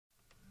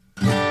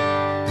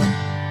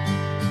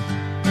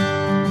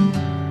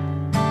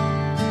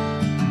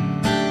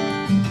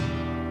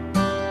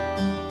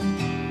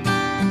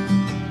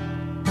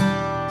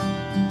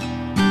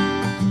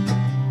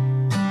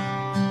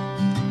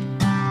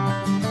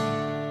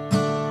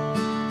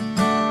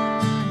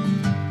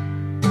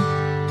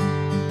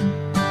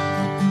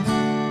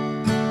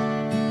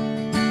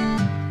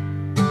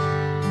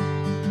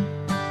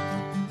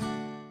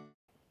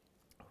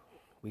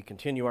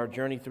continue our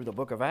journey through the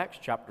book of Acts,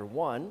 chapter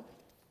 1.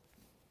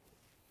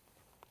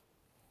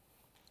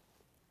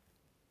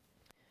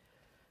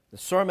 The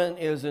sermon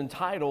is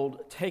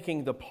entitled,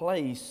 Taking the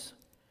Place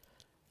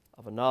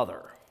of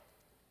Another.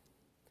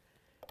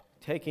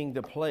 Taking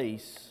the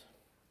Place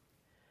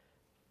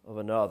of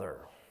Another.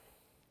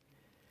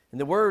 In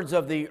the words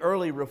of the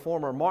early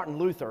reformer Martin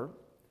Luther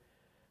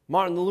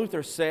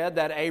said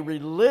that a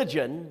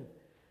religion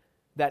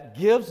that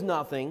gives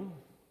nothing,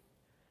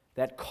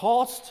 that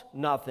costs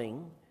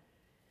nothing,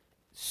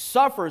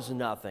 suffers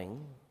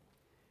nothing,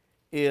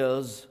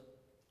 is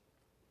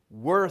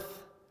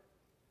worth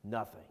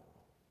nothing.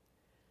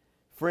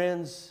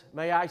 Friends,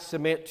 may I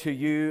submit to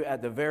you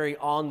at the very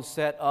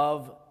onset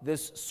of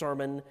this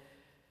sermon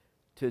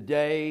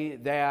today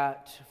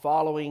that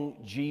following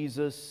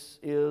Jesus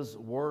is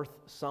worth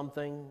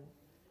something.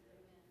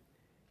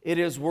 It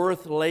is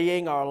worth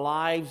laying our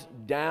lives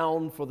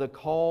down for the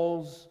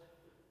cause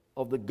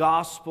of the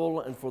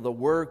gospel and for the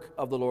work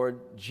of the Lord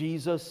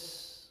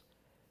Jesus.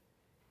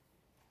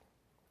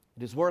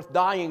 It is worth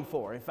dying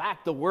for. In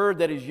fact, the word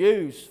that is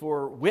used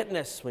for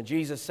witness when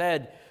Jesus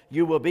said,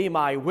 "You will be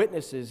my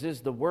witnesses,"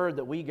 is the word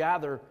that we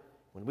gather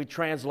when we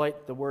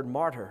translate the word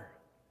martyr.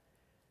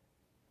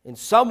 In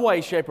some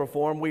way, shape, or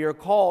form, we are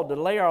called to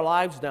lay our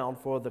lives down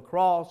for the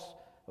cross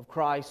of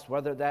Christ,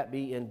 whether that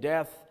be in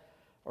death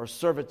or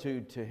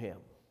servitude to Him.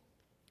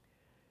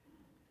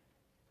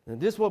 And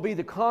this will be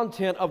the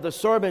content of the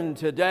sermon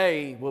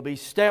today, will be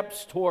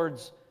steps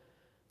towards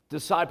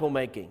disciple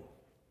making.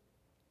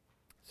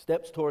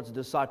 Steps towards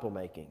disciple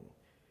making.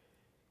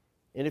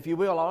 And if you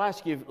will, I'll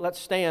ask you, let's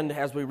stand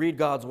as we read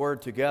God's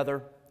Word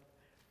together.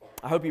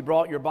 I hope you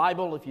brought your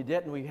Bible. If you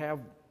didn't, we have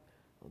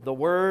the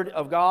Word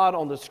of God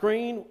on the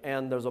screen,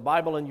 and there's a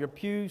Bible in your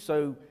pew,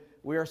 so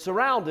we are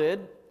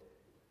surrounded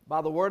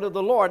by the Word of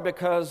the Lord,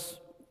 because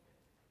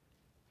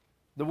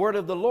the Word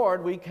of the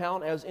Lord we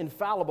count as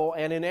infallible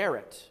and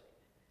inerrant,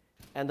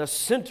 and the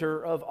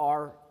center of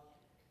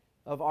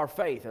our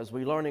faith as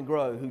we learn and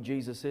grow who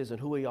Jesus is and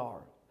who we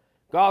are.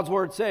 God's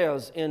Word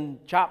says in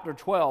chapter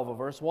 12 of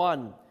verse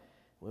 1,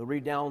 we'll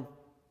read down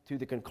to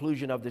the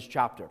conclusion of this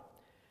chapter.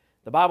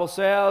 The Bible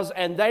says,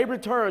 "And they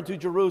returned to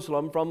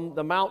Jerusalem from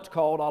the mount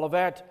called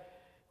Olivet,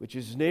 which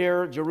is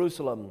near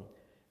Jerusalem,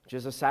 which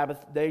is a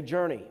Sabbath day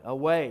journey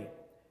away.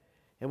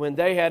 And when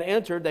they had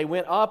entered, they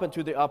went up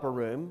into the upper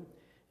room,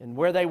 and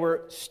where they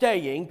were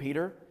staying,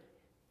 Peter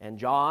and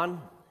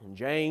John and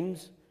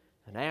James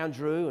and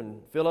Andrew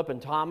and Philip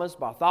and Thomas,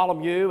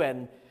 Bartholomew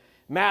and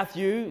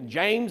Matthew, and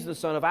James the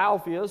son of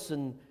Alphaeus,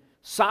 and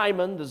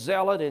Simon the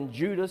Zealot, and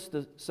Judas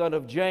the son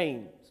of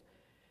James.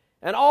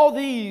 And all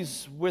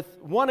these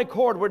with one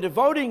accord were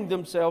devoting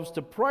themselves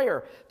to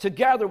prayer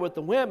together with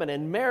the women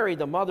and Mary,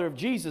 the mother of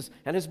Jesus,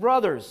 and his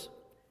brothers.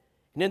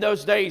 And in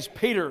those days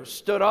Peter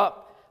stood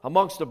up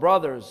amongst the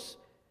brothers.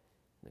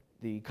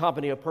 The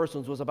company of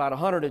persons was about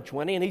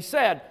 120, and he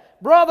said,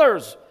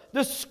 'Brothers,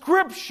 the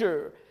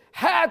scripture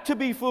had to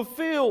be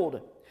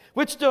fulfilled,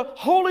 which the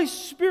Holy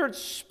Spirit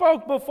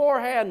spoke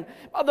beforehand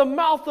by the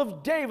mouth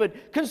of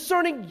David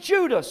concerning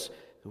Judas,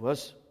 who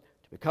was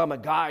to become a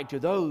guide to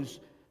those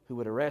who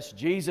would arrest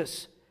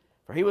Jesus.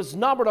 For he was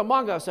numbered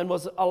among us and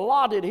was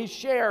allotted his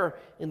share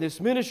in this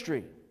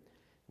ministry.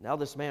 Now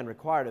this man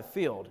required a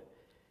field,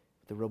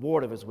 the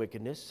reward of his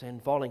wickedness,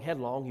 and falling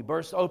headlong, he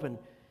burst open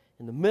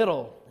in the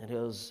middle, and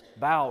his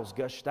bowels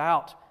gushed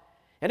out.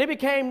 And it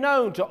became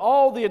known to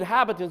all the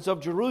inhabitants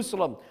of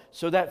Jerusalem.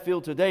 So that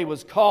field today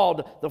was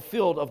called the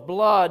field of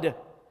blood.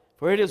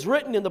 For it is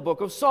written in the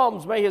book of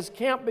Psalms, May his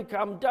camp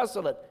become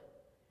desolate,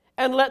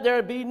 and let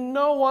there be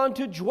no one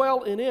to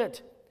dwell in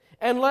it,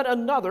 and let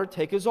another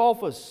take his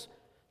office.'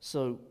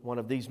 So one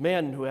of these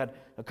men who had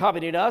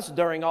accompanied us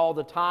during all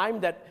the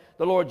time that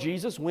the Lord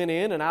Jesus went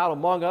in and out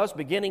among us,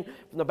 beginning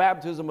from the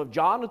baptism of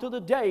John until the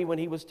day when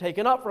he was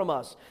taken up from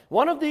us.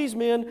 One of these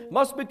men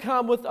must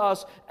become with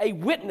us a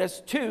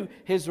witness to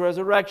his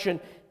resurrection."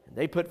 And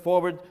they put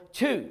forward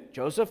two: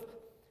 Joseph,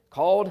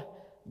 called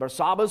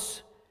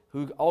Barsabbas,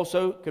 who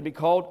also could be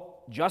called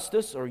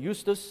Justus or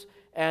Eustace,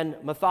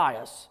 and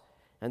Matthias.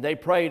 And they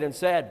prayed and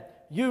said,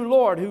 "You,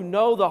 Lord, who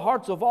know the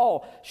hearts of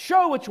all,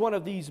 show which one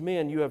of these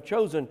men you have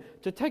chosen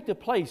to take the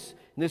place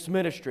in this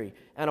ministry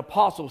and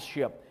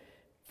apostleship,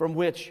 from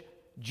which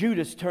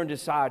Judas turned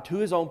aside to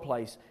his own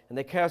place, and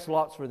they cast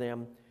lots for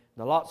them.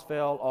 The lots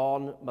fell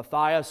on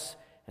Matthias,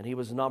 and he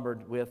was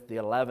numbered with the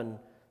 11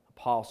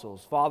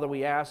 apostles." Father,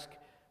 we ask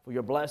for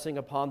your blessing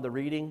upon the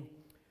reading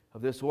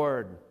of this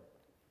word.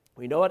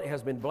 We know it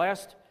has been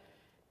blessed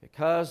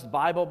because the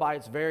Bible, by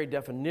its very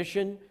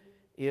definition,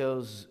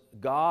 is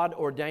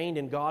God-ordained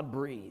and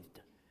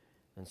God-breathed.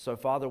 And so,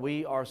 Father,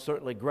 we are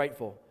certainly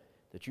grateful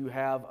that you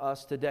have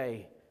us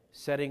today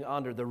sitting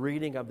under the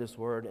reading of this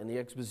word and the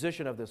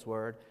exposition of this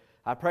word.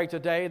 I pray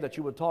today that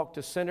you would talk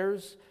to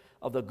sinners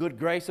of the good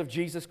grace of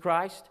Jesus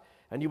Christ,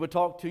 and you would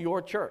talk to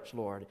your church,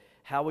 Lord,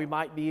 how we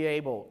might be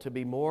able to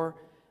be more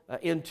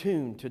in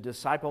tune to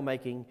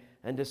disciple-making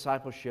and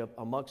discipleship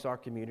amongst our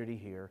community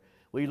here.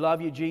 We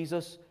love you,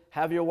 Jesus.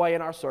 Have your way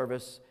in our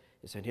service.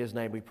 It's in His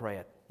name we pray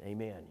it.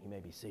 Amen. You may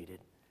be seated.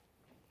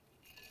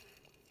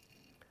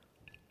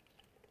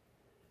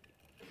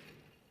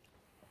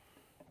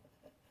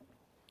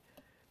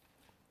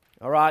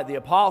 All right, the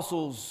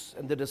apostles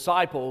and the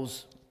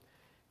disciples,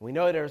 we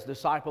know there's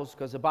disciples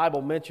because the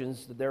Bible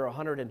mentions that there are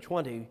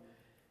 120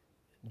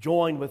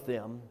 joined with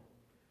them.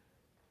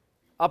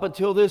 Up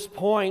until this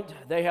point,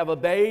 they have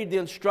obeyed the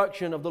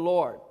instruction of the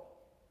Lord.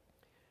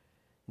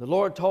 The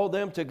Lord told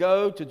them to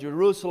go to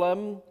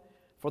Jerusalem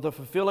for the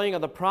fulfilling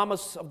of the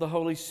promise of the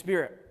Holy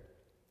Spirit.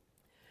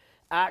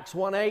 Acts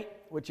 1:8,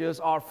 which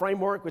is our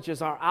framework, which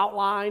is our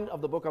outline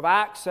of the book of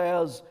Acts,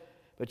 says,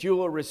 "But you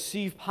will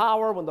receive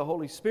power when the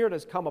Holy Spirit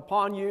has come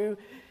upon you,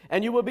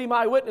 and you will be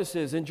my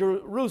witnesses in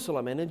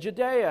Jerusalem and in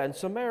Judea and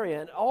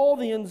Samaria and all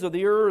the ends of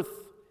the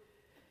earth."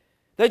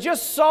 They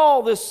just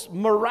saw this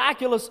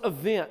miraculous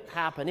event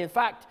happen. In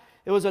fact,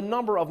 it was a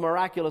number of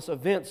miraculous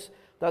events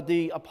that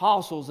the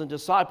apostles and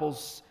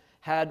disciples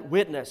had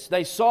witnessed.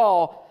 They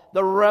saw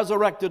the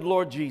resurrected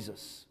Lord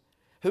Jesus,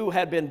 who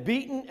had been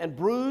beaten and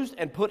bruised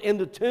and put in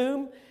the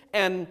tomb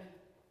and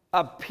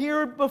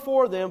appeared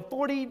before them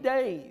 40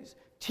 days,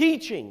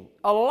 teaching,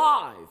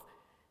 alive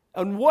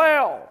and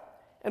well,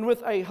 and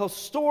with a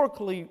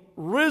historically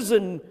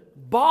risen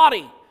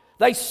body.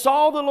 They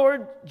saw the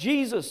Lord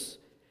Jesus,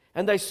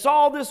 and they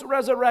saw this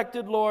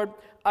resurrected Lord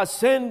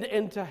ascend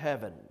into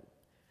heaven.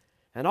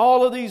 And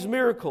all of these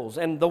miracles,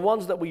 and the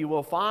ones that we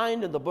will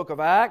find in the book of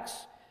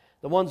Acts,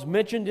 the ones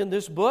mentioned in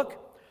this book,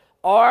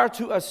 are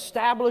to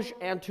establish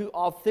and to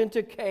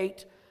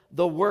authenticate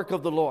the work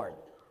of the Lord.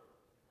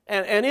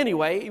 And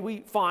anyway, we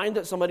find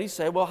that somebody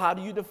say, well, how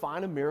do you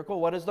define a miracle?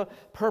 What is the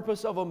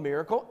purpose of a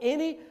miracle?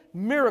 Any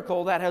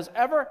miracle that has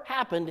ever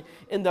happened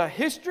in the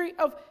history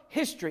of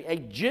history, a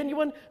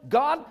genuine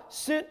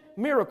God-sent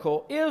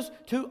miracle, is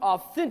to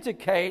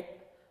authenticate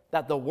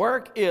that the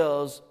work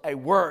is a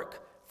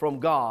work from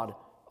God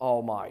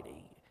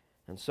Almighty.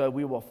 And so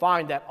we will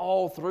find that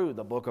all through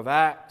the book of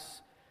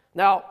Acts.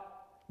 Now,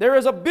 there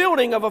is a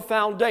building of a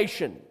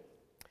foundation,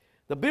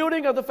 the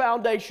building of the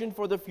foundation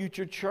for the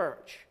future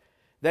church.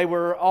 They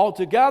were all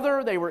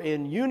together, they were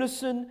in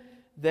unison,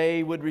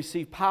 they would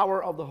receive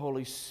power of the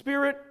Holy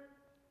Spirit.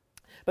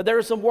 But there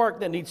is some work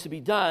that needs to be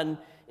done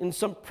in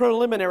some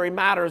preliminary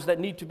matters that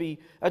need to be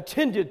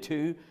attended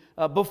to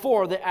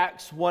before the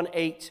Acts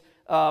 1:8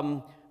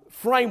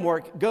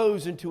 framework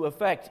goes into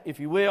effect, if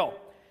you will.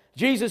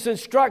 Jesus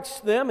instructs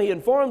them, he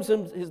informs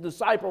his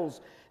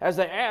disciples as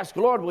they ask,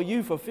 Lord, will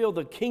you fulfill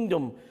the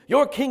kingdom,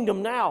 your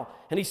kingdom now?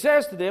 And he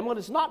says to them, well,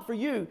 it's not for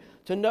you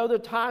to know the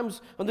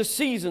times and the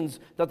seasons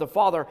that the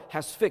Father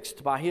has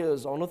fixed by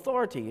his own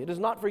authority. It is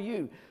not for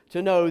you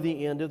to know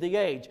the end of the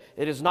age.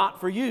 It is not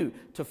for you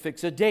to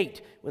fix a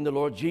date when the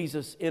Lord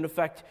Jesus, in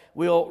effect,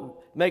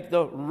 will make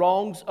the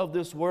wrongs of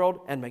this world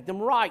and make them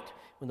right.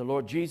 When the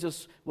Lord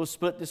Jesus will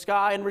split the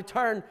sky and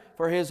return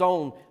for his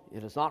own.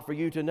 It is not for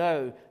you to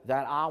know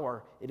that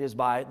hour. It is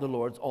by the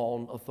Lord's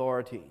own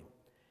authority.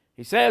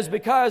 He says,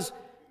 because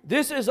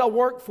this is a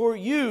work for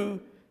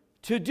you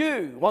to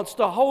do. Once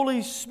the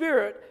Holy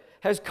Spirit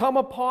has come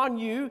upon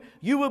you,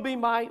 you will be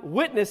my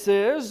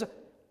witnesses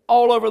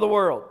all over the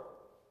world.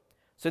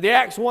 So the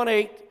Acts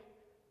 1:8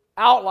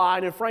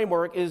 outline and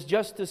framework is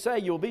just to say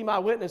you'll be my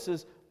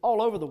witnesses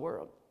all over the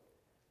world.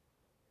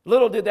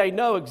 Little did they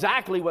know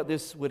exactly what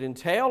this would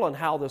entail and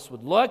how this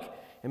would look.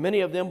 And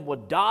many of them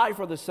would die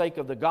for the sake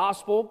of the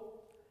gospel.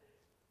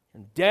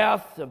 And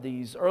death of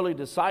these early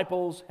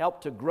disciples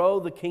helped to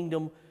grow the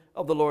kingdom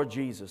of the Lord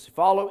Jesus.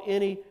 Follow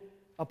any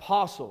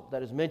apostle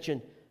that is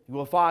mentioned, you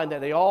will find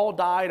that they all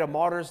died a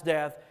martyr's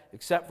death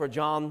except for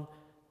John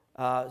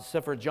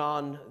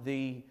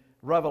the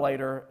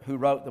Revelator, who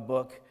wrote the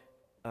book,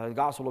 the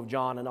Gospel of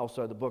John, and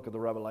also the book of the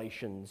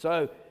Revelation.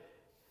 So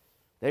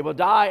they will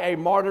die a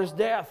martyr's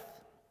death.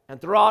 And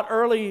throughout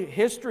early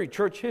history,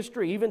 church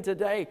history, even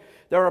today,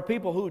 there are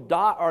people who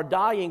are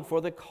dying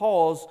for the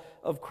cause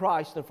of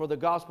Christ and for the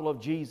gospel of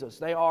Jesus.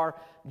 They are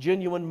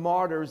genuine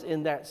martyrs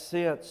in that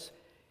sense.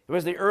 It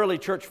was the early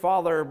church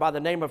father by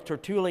the name of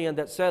Tertullian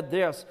that said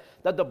this,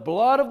 that the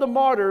blood of the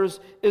martyrs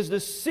is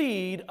the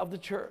seed of the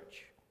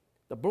church.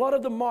 The blood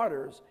of the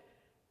martyrs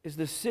is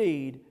the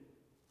seed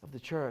of the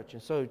church.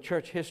 And so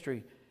church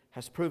history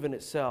has proven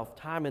itself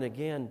time and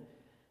again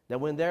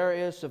that when there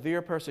is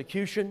severe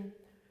persecution,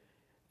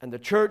 and the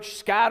church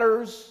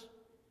scatters,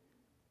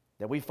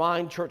 that we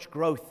find church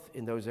growth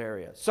in those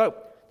areas. So,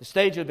 the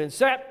stage had been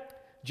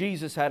set.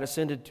 Jesus had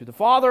ascended to the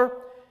Father.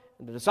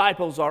 And the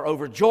disciples are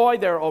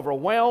overjoyed. They're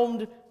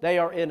overwhelmed. They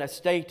are in a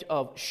state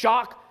of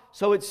shock.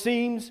 So it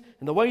seems,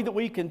 and the way that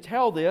we can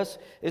tell this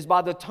is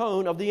by the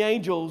tone of the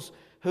angels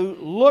who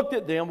looked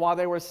at them while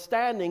they were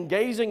standing,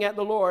 gazing at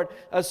the Lord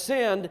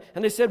ascend.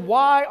 And they said,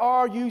 why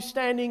are you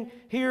standing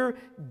here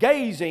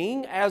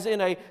gazing as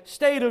in a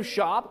state of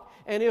shock?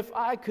 And if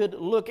I could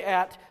look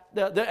at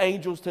the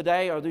angels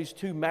today, or these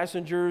two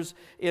messengers,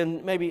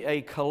 in maybe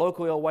a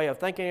colloquial way of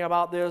thinking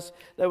about this,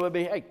 they would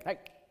be, hey,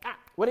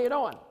 what are you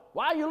doing?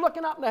 Why are you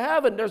looking up into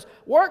heaven? There's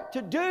work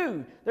to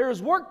do.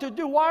 There's work to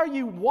do. Why are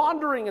you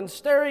wandering and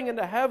staring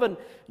into heaven?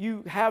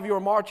 You have your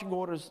marching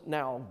orders.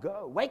 Now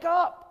go. Wake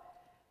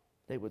up,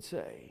 they would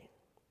say.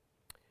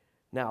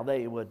 Now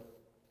they would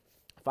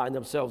find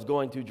themselves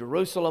going to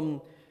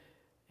Jerusalem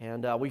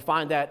And we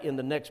find that in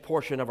the next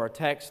portion of our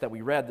text that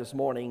we read this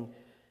morning.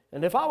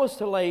 And if I was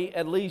to lay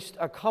at least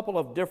a couple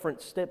of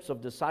different steps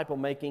of disciple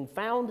making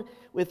found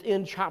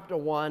within chapter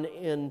 1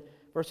 in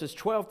verses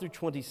 12 through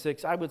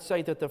 26, I would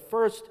say that the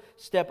first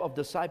step of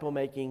disciple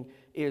making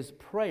is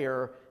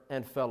prayer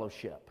and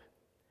fellowship.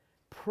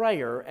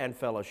 Prayer and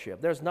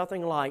fellowship. There's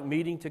nothing like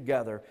meeting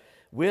together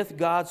with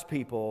God's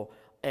people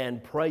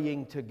and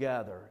praying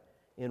together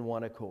in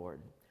one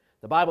accord.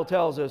 The Bible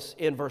tells us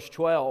in verse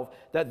 12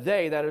 that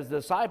they, that is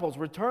the disciples,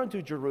 returned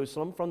to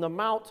Jerusalem from the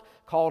mount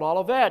called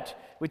Olivet,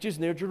 which is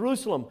near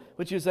Jerusalem,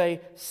 which is a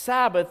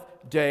Sabbath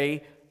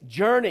day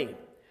journey.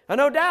 And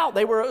no doubt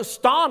they were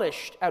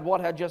astonished at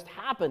what had just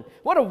happened.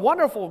 What a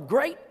wonderful,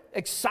 great,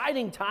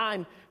 exciting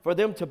time for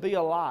them to be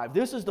alive.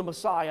 This is the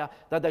Messiah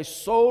that they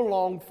so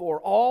longed for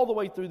all the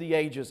way through the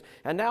ages.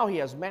 And now he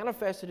has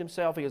manifested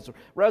himself, he has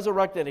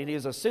resurrected, and he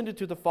has ascended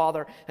to the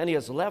Father, and he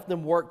has left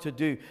them work to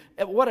do.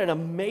 And what an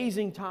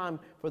amazing time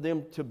for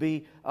them to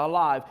be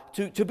alive.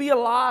 To be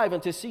alive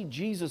and to see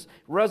Jesus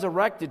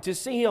resurrected, to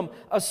see him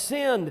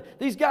ascend.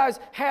 These guys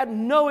had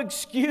no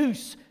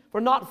excuse for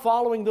not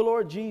following the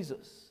Lord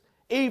Jesus,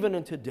 even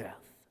unto death.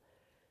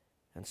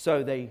 And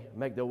so they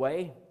make their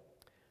way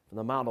from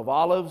the Mount of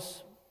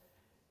Olives,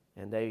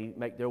 and they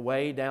make their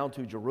way down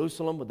to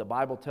Jerusalem, what the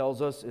Bible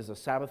tells us is a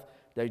Sabbath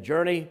day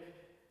journey,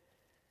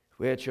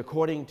 which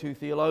according to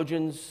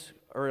theologians,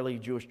 early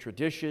Jewish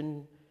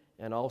tradition,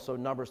 and also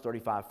Numbers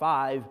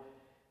 35:5,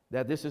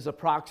 that this is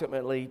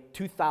approximately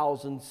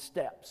 2,000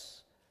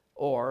 steps,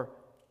 or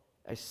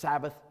a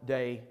Sabbath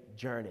day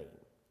journey.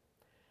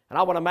 And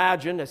I would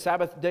imagine a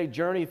Sabbath day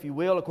journey, if you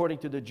will, according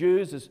to the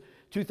Jews, is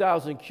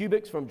 2,000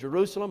 cubits from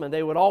Jerusalem, and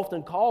they would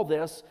often call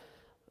this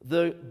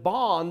the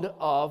bond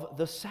of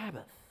the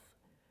Sabbath.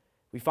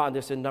 We find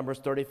this in Numbers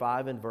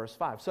 35 and verse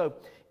 5. So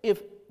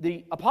if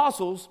the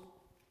apostles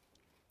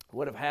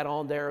would have had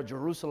on their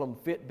Jerusalem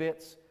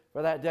Fitbits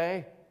for that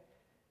day,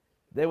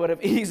 they would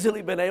have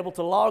easily been able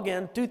to log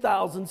in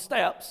 2,000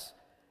 steps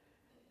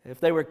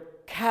if they were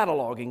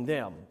cataloging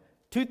them.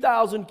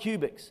 2,000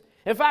 cubits.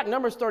 In fact,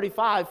 Numbers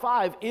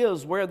 35:5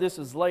 is where this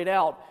is laid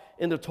out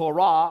in the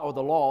Torah, or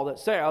the law, that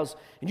says,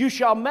 "And you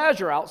shall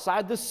measure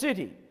outside the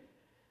city.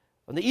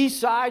 On the east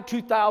side,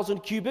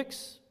 2,000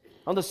 cubits.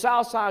 On the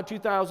south side,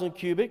 2,000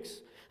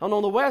 cubits. And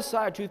on the west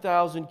side,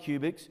 2,000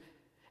 cubits.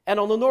 And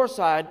on the north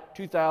side,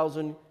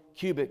 2,000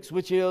 cubits,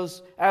 which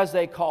is, as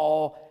they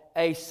call,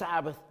 a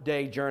Sabbath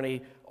day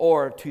journey,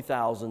 or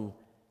 2,000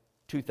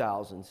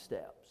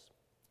 steps.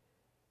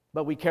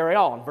 But we carry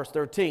on, verse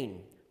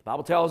 13. The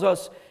Bible tells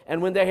us,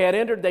 "And when they had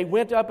entered, they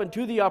went up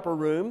into the upper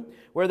room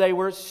where they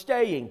were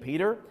staying.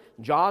 Peter,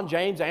 John,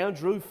 James,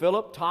 Andrew,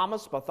 Philip,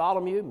 Thomas,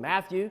 Bartholomew,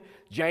 Matthew,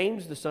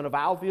 James, the son of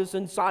Alphaeus,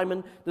 and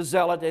Simon the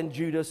Zealot, and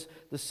Judas,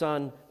 the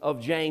son of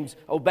James.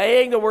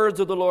 Obeying the words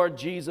of the Lord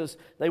Jesus,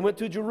 they went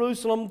to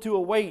Jerusalem to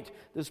await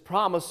this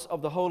promise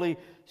of the Holy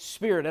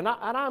Spirit." And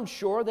I'm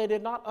sure they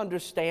did not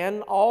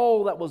understand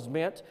all that was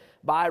meant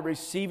by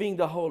receiving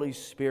the Holy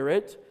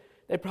Spirit.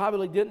 They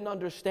probably didn't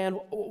understand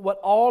what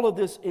all of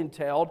this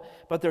entailed,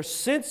 but their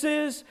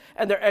senses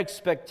and their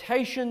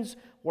expectations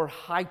were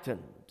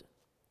heightened.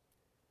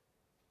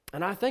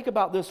 And I think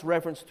about this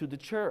reference to the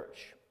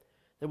church.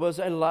 There was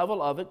a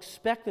level of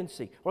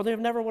expectancy, or they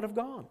never would have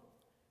gone.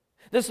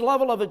 This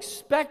level of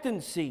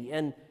expectancy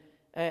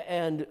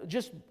and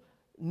just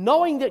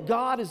knowing that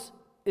God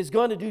is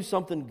going to do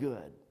something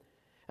good.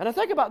 And I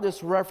think about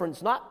this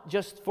reference not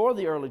just for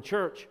the early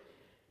church,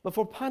 but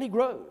for Piney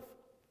Grove,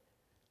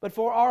 but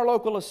for our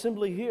local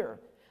assembly here.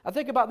 I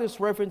think about this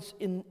reference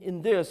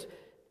in this,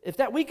 if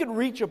that we could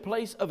reach a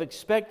place of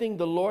expecting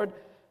the Lord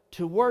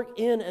to work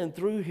in and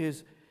through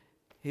His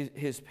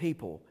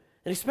people,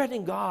 and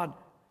expecting God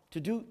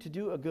to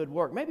do a good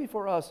work. Maybe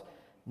for us,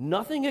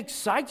 nothing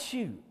excites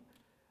you,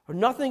 or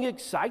nothing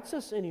excites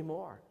us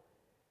anymore.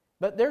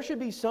 But there should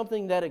be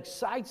something that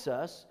excites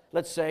us.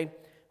 Let's say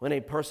when a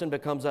person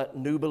becomes a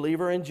new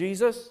believer in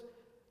Jesus,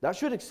 that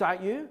should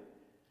excite you.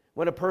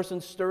 When a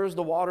person stirs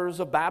the waters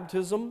of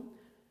baptism,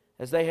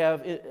 as they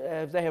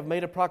have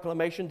made a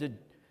proclamation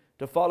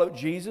to follow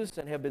Jesus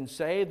and have been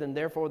saved, and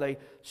therefore they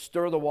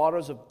stir the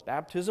waters of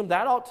baptism,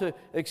 that ought to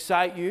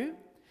excite you.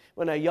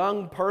 When a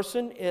young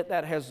person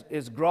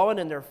is growing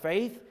in their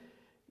faith,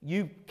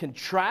 you can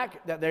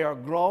track that they are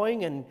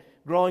growing and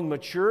growing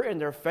mature in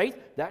their faith,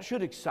 that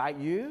should excite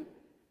you.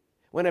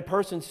 When a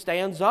person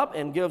stands up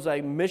and gives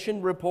a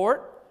mission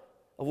report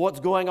of what's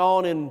going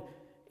on in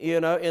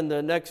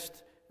the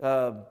next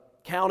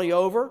county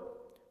over,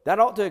 that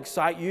ought to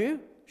excite you,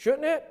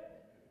 shouldn't it?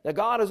 That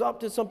God is up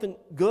to something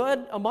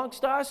good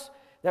amongst us.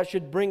 That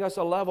should bring us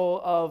a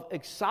level of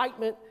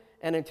excitement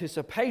and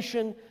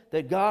anticipation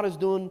that God is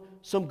doing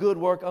some good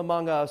work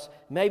among us.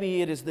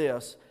 Maybe it is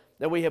this,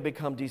 that we have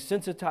become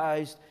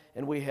desensitized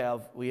and we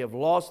have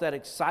lost that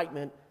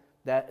excitement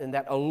and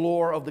that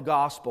allure of the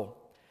gospel.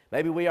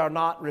 Maybe we are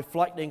not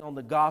reflecting on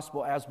the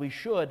gospel as we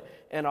should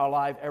in our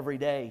life every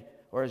day.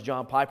 Or as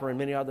John Piper and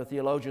many other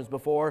theologians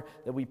before,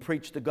 that we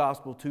preach the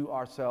gospel to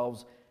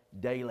ourselves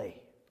daily.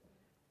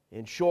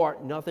 In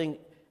short, nothing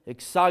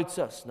excites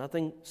us.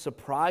 Nothing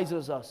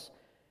surprises us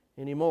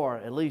anymore,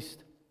 at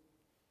least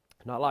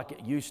not like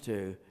it used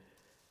to.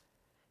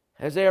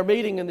 As they are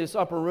meeting in this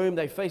upper room,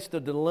 they faced a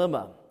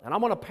dilemma. And I'm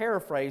going to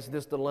paraphrase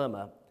this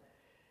dilemma.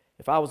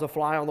 If I was a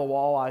fly on the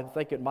wall, I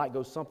think it might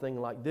go something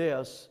like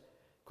this.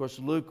 Of course,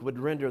 Luke would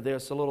render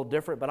this a little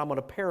different, but I'm going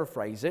to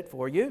paraphrase it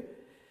for you.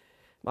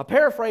 My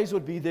paraphrase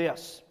would be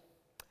this.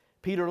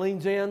 Peter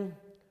leans in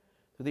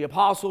to the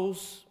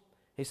apostles.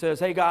 He says,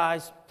 hey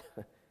guys.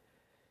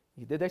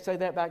 Did they say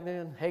that back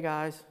then? Hey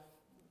guys.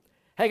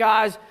 Hey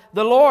guys,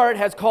 the Lord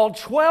has called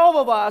 12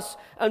 of us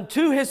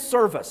unto His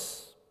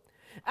service.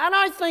 And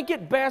I think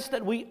it best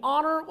that we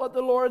honor what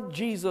the Lord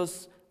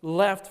Jesus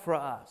left for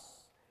us.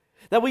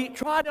 That we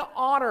try to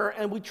honor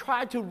and we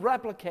try to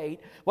replicate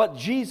what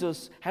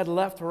Jesus had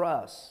left for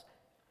us.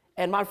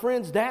 And my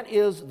friends, that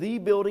is the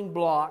building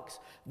blocks.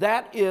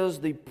 That is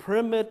the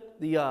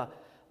primitive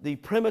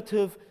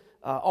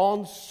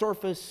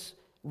on-surface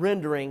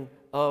rendering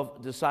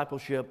of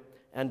discipleship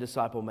and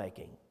disciple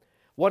making.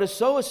 What is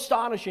so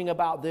astonishing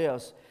about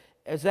this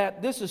is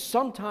that this is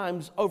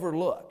sometimes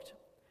overlooked.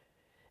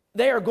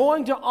 They are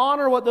going to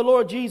honor what the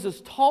Lord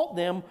Jesus taught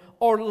them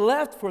or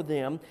left for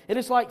them. And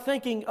it's like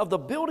thinking of the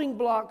building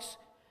blocks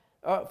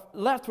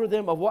left for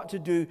them of what to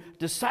do.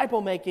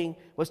 Disciple making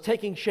was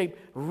taking shape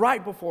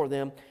right before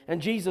them,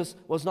 and Jesus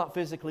was not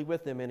physically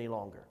with them any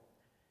longer.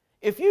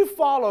 If you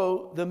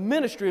follow the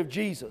ministry of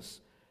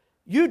Jesus,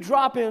 you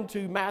drop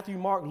into Matthew,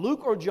 Mark,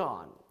 Luke, or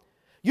John,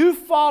 you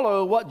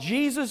follow what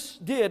Jesus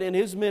did in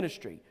His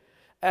ministry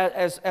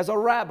as a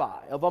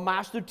rabbi, of a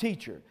master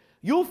teacher,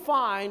 you'll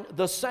find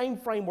the same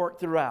framework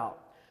throughout.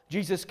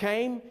 Jesus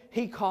came,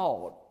 He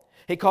called.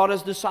 He called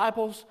His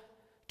disciples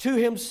to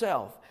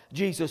Himself.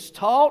 Jesus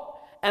taught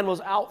and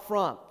was out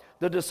front.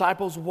 The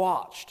disciples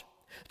watched.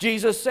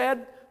 Jesus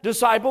said,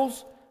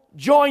 disciples,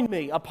 join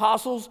me.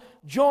 Apostles,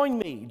 join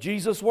me.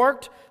 Jesus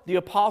worked. The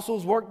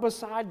apostles worked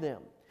beside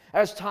them.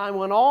 As time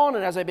went on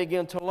and as they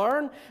began to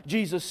learn,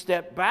 Jesus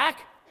stepped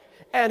back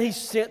and He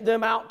sent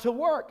them out to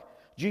work.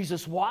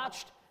 Jesus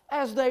watched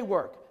as they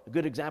worked. A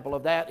good example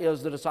of that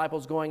is the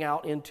disciples going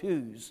out in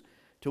twos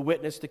to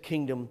witness the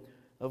kingdom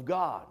of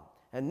God.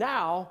 And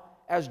now,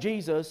 as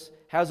Jesus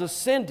has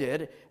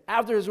ascended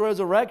after His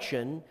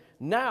resurrection,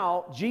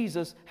 now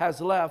Jesus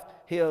has left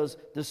His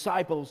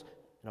disciples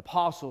and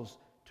apostles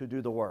to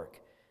do the work.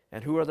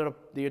 And who are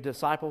the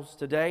disciples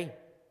today?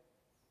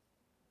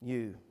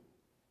 You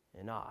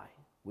and I.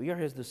 We are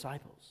His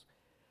disciples.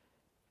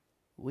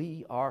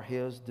 We are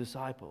His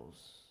disciples.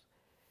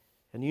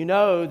 And you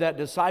know that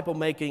disciple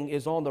making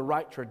is on the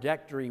right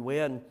trajectory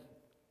when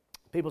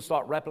people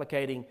start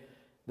replicating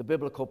the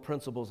biblical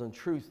principles and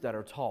truths that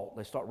are taught.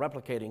 They start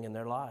replicating in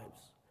their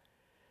lives.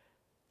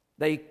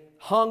 They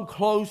hung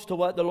close to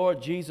what the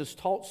Lord Jesus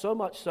taught, so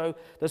much so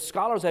the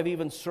scholars have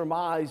even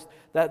surmised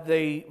that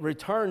they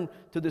returned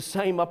to the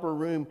same upper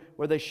room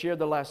where they shared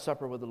the Last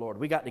Supper with the Lord.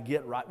 We got to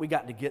get right. We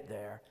got to get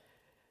there.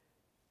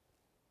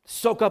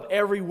 Soak up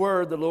every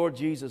word the Lord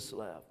Jesus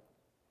left.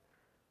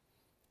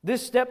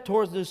 This step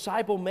towards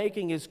disciple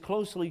making is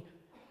closely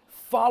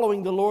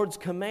following the Lord's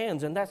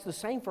commands, and that's the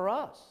same for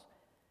us.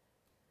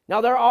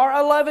 Now, there are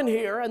 11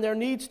 here, and there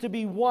needs to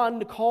be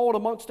one called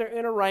amongst their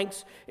inner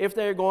ranks if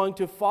they're going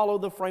to follow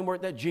the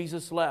framework that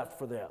Jesus left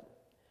for them.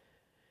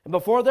 And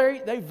before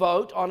they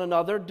vote on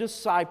another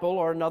disciple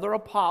or another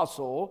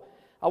apostle,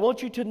 I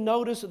want you to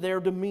notice their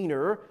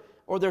demeanor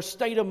or their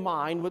state of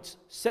mind, which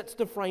sets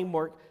the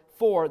framework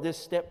for this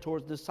step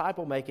towards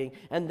disciple making,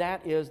 and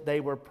that is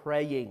they were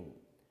praying.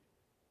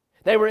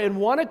 They were in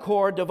one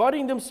accord,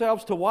 devoting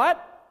themselves to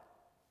what?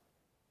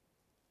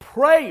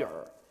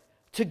 Prayer,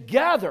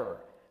 together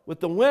with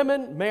the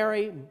women,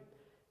 Mary,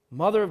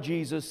 mother of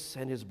Jesus,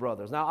 and His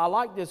brothers. Now, I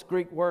like this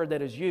Greek word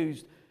that is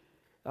used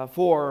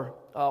for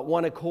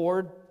one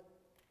accord.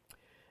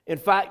 In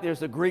fact,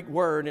 there's a Greek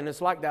word, and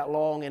it's like that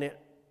long, and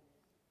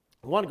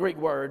one Greek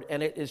word,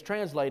 and it is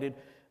translated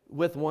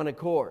with one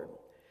accord.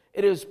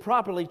 It is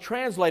properly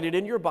translated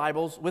in your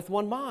Bibles with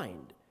one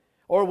mind,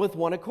 or with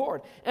one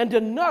accord, and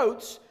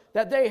denotes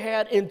that they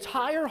had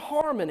entire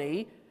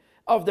harmony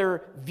of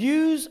their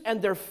views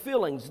and their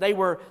feelings.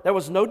 There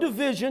was no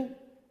division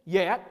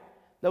yet.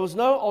 There was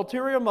no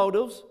ulterior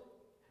motives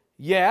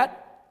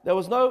yet. There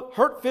was no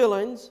hurt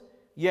feelings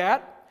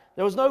yet.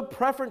 There was no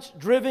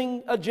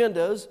preference-driven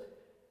agendas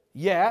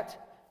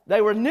yet.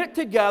 They were knit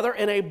together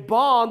in a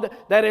bond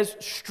that is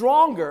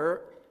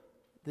stronger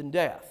than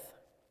death.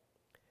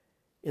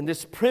 In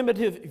this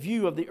primitive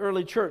view of the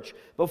early church,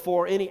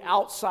 before any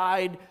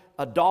outside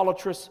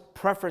idolatrous,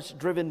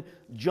 preference-driven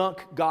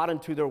junk got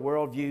into their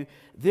worldview,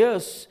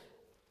 this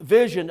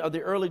vision of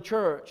the early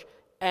church,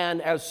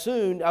 and as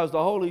soon as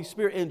the Holy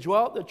Spirit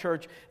indwelt the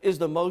church, is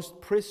the most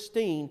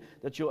pristine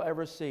that you'll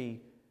ever see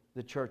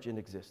the church in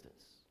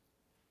existence.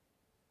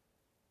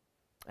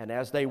 And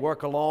as they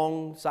work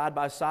along side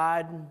by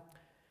side,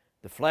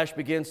 the flesh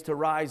begins to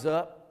rise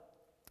up.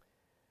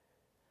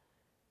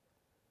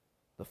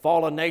 The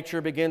fallen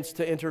nature begins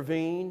to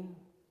intervene.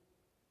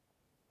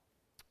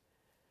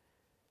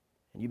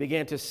 And You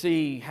began to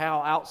see how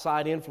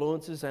outside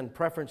influences and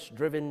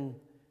preference-driven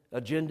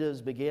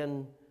agendas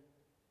begin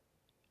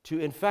to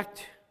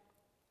infect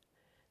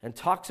and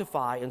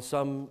toxify in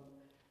some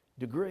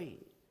degree.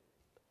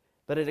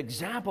 But an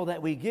example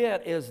that we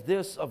get is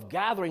this of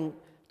gathering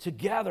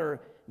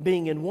together,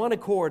 being in one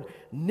accord,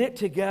 knit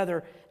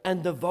together,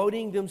 and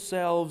devoting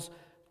themselves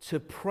to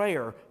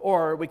prayer.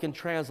 Or we can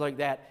translate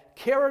that,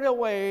 carried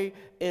away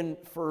in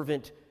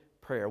fervent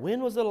prayer.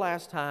 When was the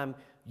last time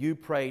you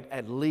prayed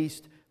at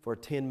least for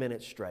 10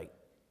 minutes straight?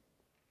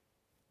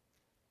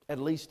 At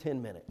least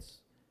 10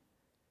 minutes.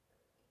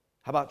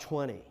 How about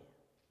 20?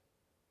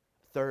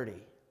 30? How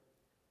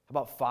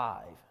about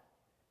 5?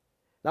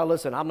 Now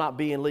listen, I'm not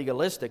being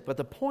legalistic, but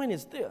the point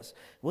is this.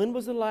 When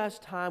was the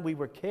last time we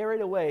were carried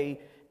away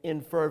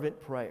in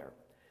fervent prayer?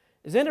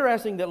 It's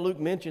interesting that Luke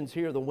mentions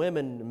here the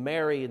women,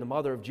 Mary, the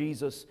mother of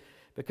Jesus,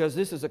 because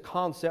this is a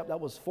concept that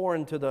was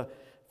foreign to the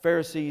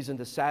Pharisees and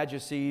the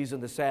Sadducees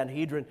and the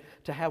Sanhedrin,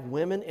 to have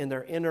women in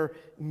their inner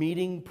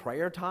meeting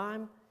prayer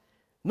time.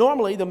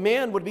 Normally, the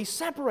men would be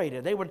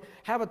separated. They would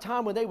have a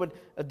time when they would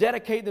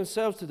dedicate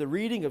themselves to the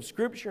reading of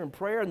Scripture and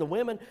prayer, and the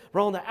women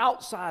were on the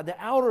outside, the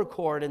outer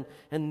court,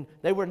 and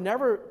they were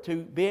never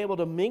to be able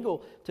to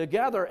mingle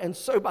together. And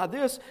so by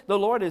this, the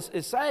Lord is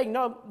saying,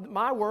 no,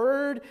 my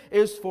word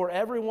is for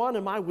everyone,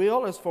 and my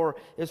will is for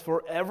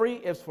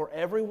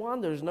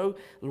everyone. There's no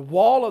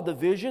wall of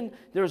division.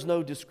 There's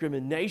no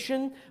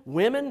discrimination.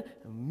 Women,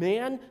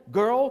 men,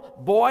 girl,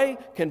 boy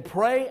can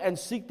pray and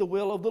seek the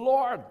will of the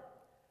Lord.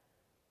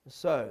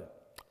 So,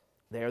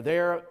 they're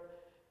there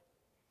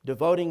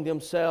devoting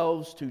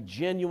themselves to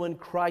genuine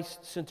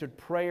Christ-centered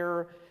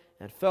prayer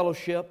and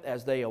fellowship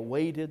as they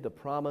awaited the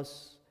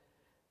promise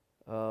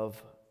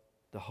of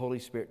the Holy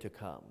Spirit to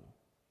come.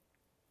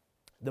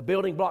 The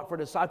building block for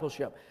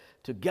discipleship,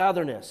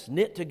 togetherness,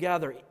 knit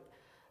together,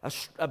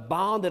 a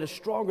bond that is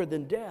stronger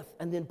than death,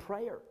 and then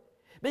prayer.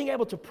 Being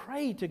able to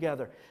pray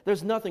together.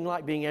 There's nothing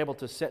like being able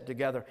to sit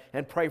together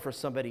and pray for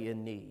somebody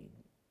in need,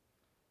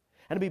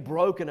 and to be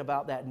broken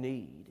about that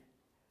need.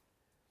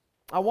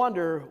 I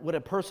wonder, would a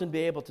person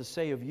be able to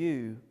say of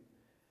you,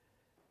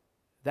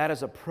 that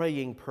is a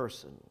praying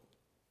person?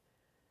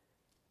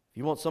 If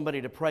you want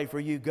somebody to pray for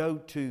you, go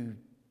to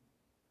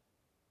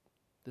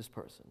this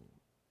person.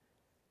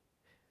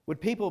 Would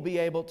people be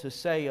able to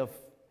say of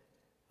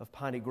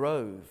Piney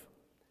Grove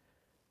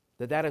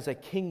that that is a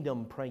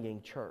kingdom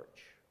praying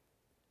church?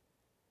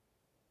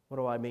 What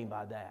do I mean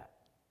by that?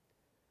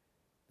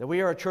 That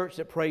we are a church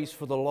that prays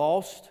for the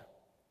lost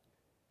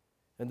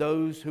and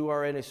those who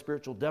are in a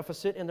spiritual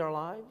deficit in their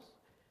lives.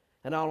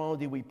 And not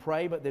only do we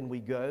pray, but then we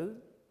go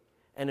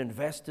and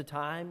invest the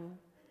time.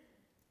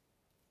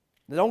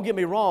 Now, don't get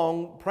me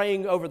wrong,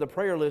 praying over the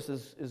prayer list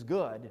is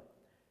good.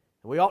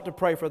 We ought to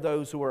pray for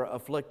those who are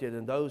afflicted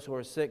and those who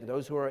are sick,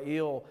 those who are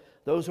ill,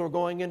 those who are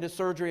going into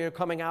surgery or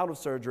coming out of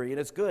surgery, and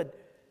it's good.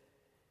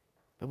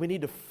 But we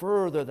need to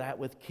further that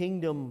with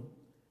kingdom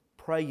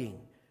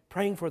praying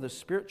for the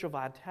spiritual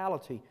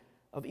vitality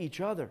of each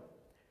other.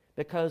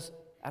 Because,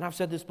 and I've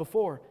said this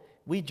before,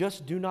 we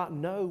just do not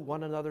know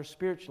one another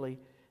spiritually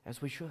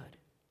as we should.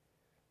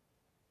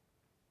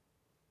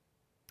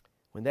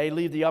 When they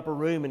leave the upper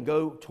room and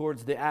go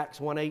towards the Acts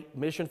 1:8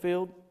 mission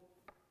field,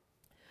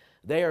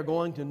 they are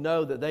going to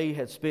know that they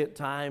had spent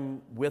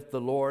time with the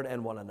Lord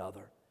and one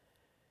another.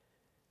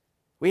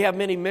 We have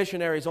many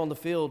missionaries on the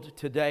field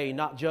today,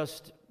 not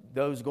just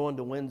those going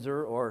to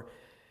Windsor or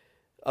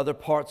other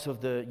parts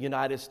of the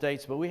United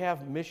States, but we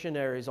have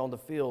missionaries on the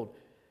field,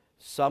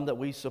 some that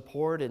we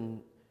support in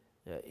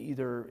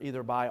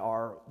either by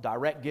our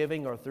direct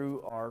giving or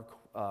through our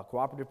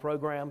cooperative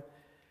program.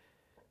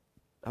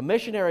 A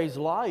missionary's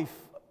life,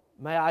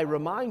 may I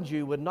remind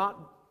you, would not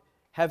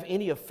have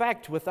any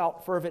effect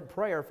without fervent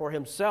prayer for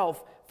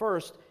himself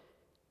first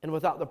and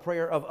without the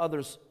prayer of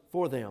others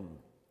for them.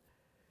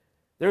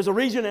 There's a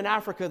region in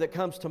Africa that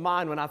comes to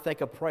mind when I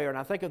think of prayer, and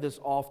I think of this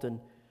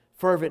often,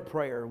 fervent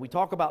prayer. We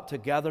talk about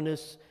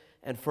togetherness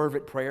and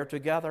fervent prayer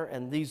together,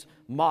 and these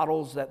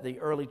models that the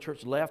early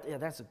church left,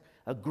 that's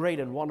a great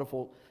and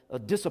wonderful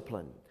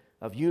discipline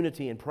of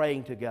unity and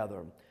praying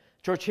together.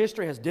 Church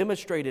history has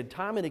demonstrated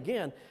time and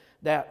again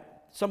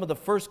that some of the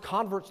first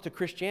converts to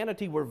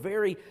Christianity were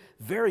very,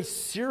 very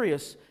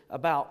serious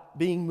about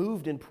being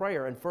moved in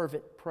prayer and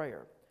fervent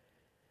prayer.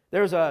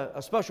 There's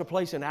a special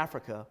place in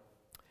Africa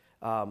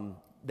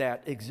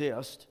that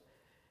exists,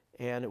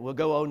 and it will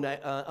go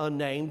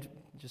unnamed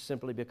just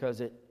simply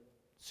because it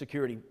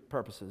security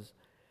purposes,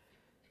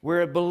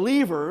 where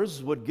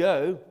believers would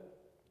go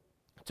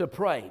to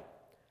pray.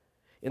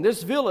 In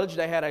this village,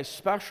 they had a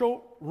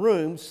special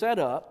room set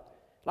up,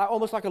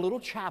 almost like a little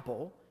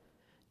chapel,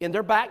 in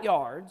their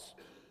backyards,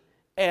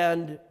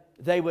 and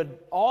they would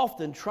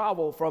often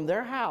travel from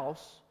their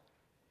house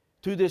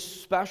to this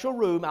special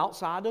room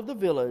outside of the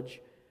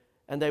village,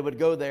 and they would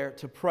go there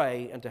to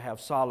pray and to have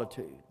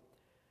solitude.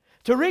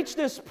 To reach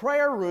this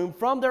prayer room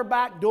from their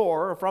back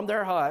door or from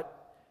their hut,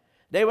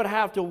 they would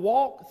have to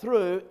walk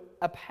through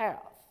a path.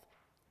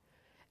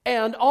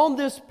 And on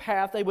this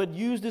path, they would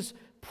use this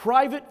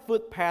private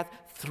footpath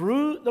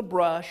through the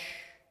brush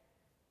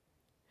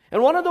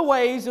And one of the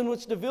ways in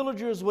which the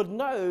villagers would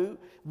know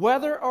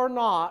whether or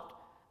not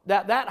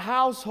that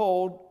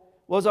household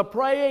was a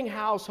praying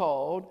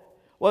household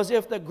was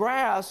if the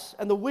grass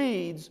and the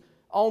weeds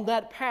on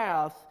that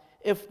path,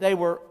 if they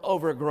were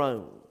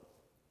overgrown.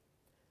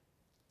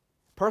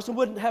 A person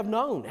wouldn't have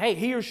known, hey,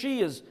 he or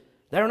she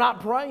they're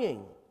not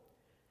praying.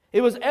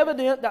 It was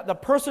evident that the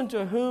person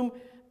to whom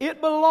it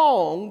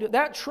belonged,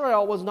 that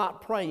trail, was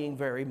not praying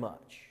very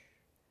much.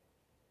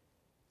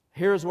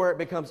 Here's where it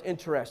becomes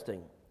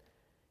interesting.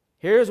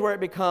 Here's where it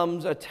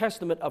becomes a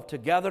testament of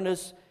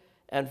togetherness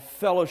and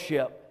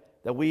fellowship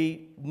that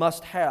we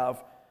must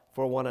have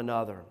for one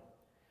another.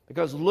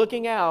 Because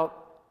looking out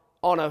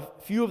on a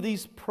few of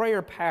these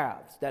prayer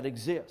paths that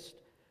exist,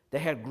 they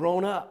had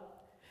grown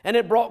up, and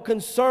it brought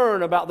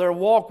concern about their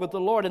walk with the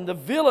Lord and the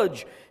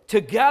village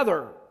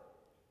together.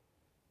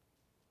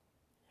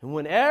 And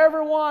when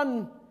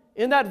everyone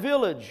in that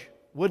village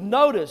would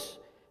notice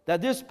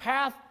that this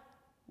path,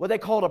 what they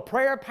called a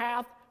prayer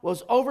path,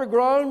 was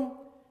overgrown,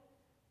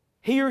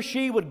 he or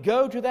she would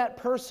go to that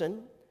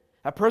person.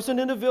 A person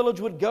in the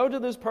village would go to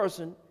this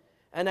person,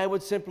 and they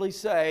would simply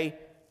say,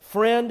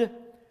 "Friend,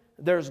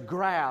 there's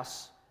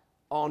grass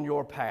on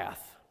your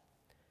path,"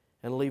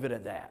 and leave it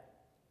at that.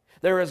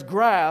 There is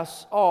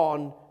grass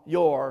on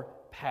your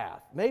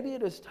path. Maybe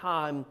it is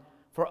time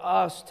for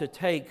us to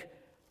take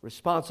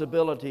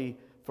responsibility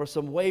for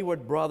some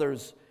wayward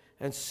brothers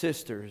and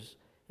sisters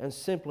and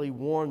simply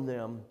warn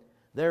them,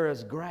 there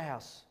is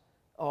grass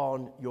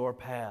on your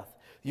path.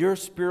 Your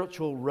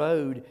spiritual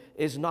road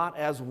is not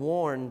as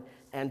worn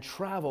and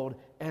traveled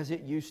as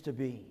it used to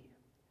be.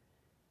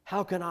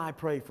 How can I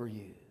pray for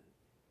you?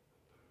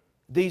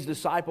 These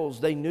disciples,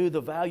 they knew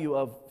the value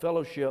of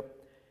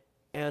fellowship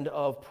and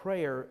of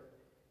prayer,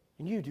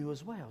 and you do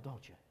as well,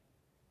 don't you?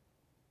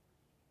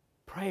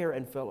 Prayer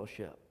and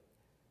fellowship.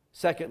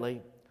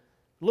 Secondly,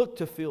 look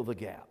to fill the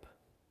gap.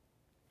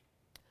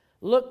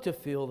 Look to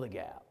fill the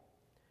gap.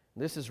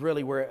 This is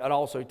really where it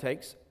also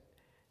takes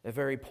a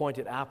very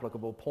pointed,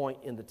 applicable point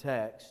in the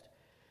text.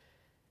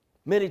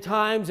 Many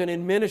times and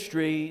in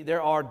ministry,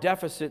 there are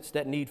deficits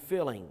that need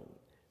filling.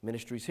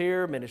 Ministries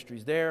here,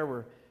 ministries there,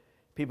 where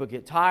people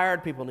get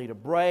tired, people need a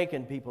break,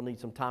 and people need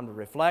some time to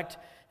reflect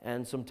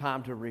and some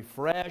time to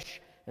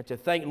refresh and to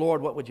think,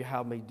 Lord, what would you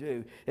have me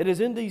do? It is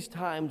in these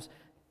times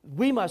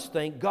we must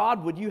think,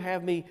 God, would you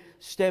have me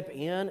step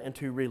in and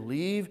to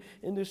relieve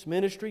in this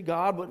ministry?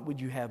 God, what would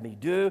you have me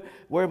do?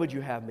 Where would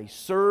you have me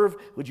serve?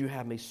 Would you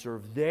have me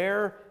serve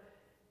there?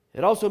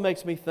 It also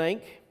makes me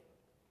think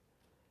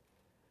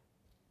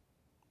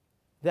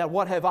that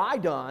what have I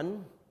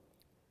done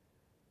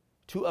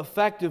to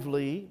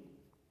effectively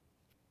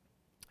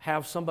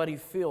have somebody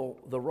fill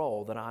the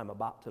role that I'm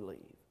about to leave?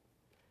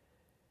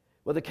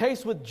 Well, the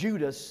case with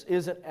Judas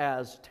isn't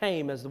as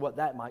tame as what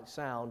that might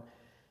sound,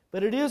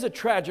 but it is a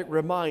tragic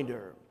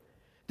reminder.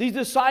 These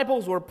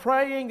disciples were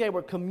praying, they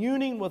were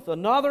communing with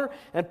another,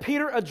 and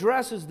Peter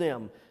addresses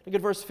them. Look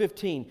at verse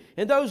 15.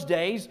 In those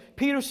days,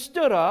 Peter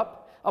stood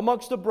up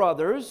amongst the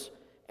brothers,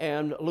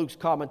 and Luke's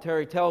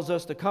commentary tells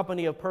us the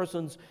company of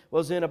persons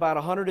was in about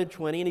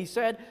 120, and he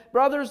said,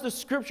 "Brothers, the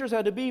scriptures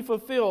had to be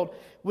fulfilled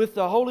with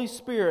the Holy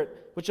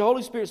Spirit, which the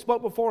Holy Spirit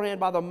spoke beforehand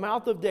by the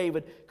mouth of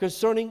David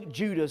concerning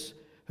Judas,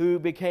 who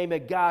became a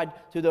guide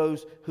to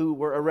those who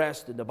were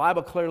arrested." The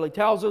Bible clearly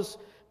tells us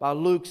by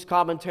Luke's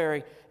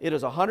commentary, it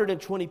is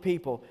 120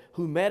 people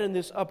who met in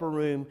this upper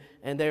room,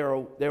 and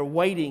they're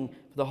waiting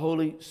for the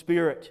Holy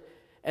Spirit.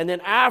 And then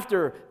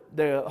after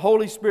the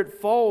Holy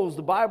Spirit falls,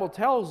 the Bible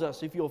tells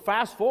us, if you'll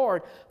fast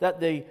forward, that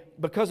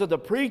because of the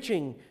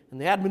preaching and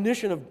the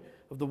admonition of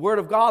the Word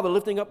of God, the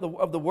lifting up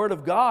of the Word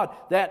of God,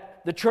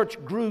 that the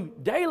church grew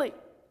daily.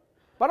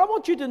 But I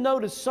want you to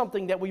notice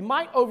something that we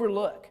might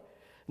overlook.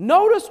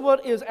 Notice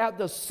what is at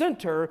the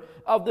center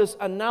of this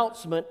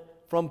announcement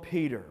from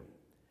Peter.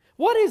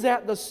 What is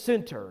at the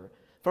center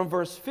from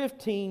verse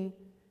 15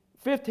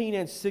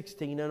 and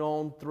 16 and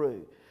on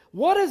through?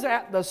 What is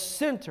at the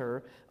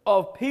center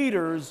of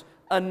Peter's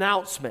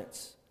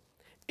announcements?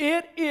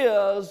 It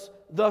is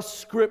the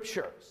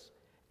Scriptures.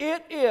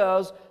 It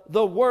is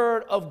the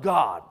Word of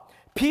God.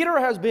 Peter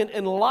has been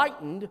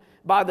enlightened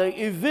by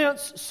the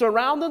events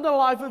surrounding the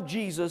life of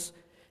Jesus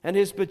and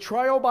his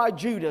betrayal by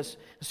Judas.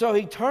 So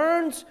he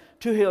turns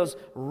to his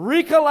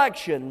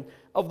recollection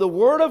of the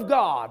Word of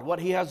God, what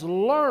he has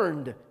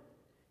learned,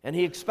 and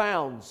he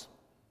expounds.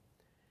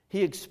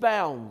 He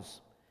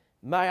expounds.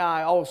 May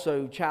I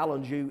also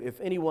challenge you, if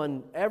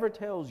anyone ever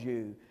tells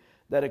you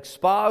that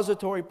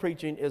expository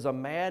preaching is a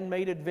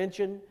man-made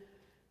invention,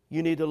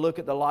 you need to look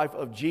at the life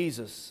of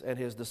Jesus and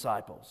his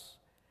disciples.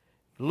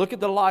 Look at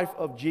the life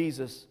of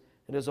Jesus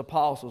and his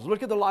apostles.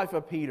 Look at the life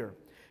of Peter.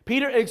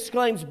 Peter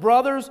exclaims,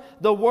 "Brothers,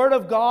 the Word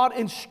of God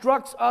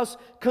instructs us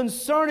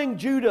concerning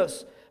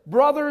Judas.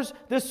 Brothers,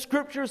 the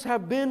Scriptures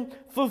have been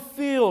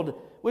fulfilled,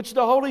 which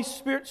the Holy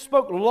Spirit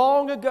spoke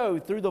long ago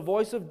through the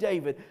voice of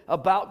David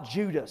about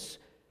Judas."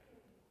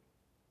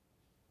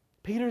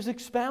 Peter's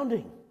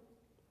expounding.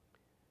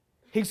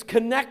 He's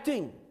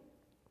connecting.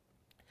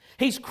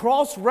 He's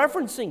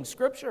cross-referencing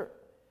Scripture.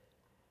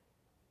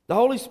 The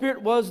Holy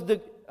Spirit was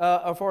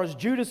as far as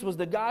Judas was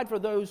the guide for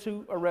those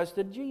who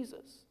arrested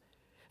Jesus.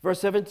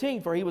 Verse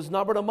 17, for he was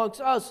numbered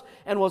amongst us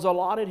and was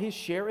allotted his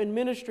share in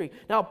ministry.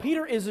 Now,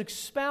 Peter is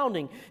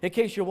expounding, in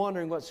case you're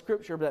wondering what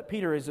scripture that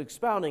Peter is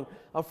expounding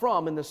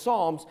from in the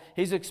Psalms,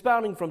 he's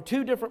expounding from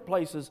two different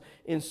places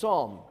in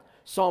Psalm.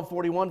 Psalm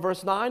 41,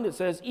 verse 9, it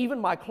says, even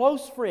my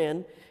close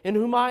friend in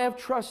whom I have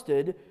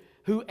trusted,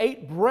 who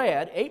ate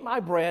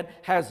my bread,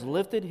 has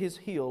lifted his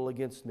heel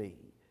against me.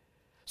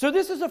 So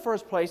this is the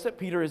first place that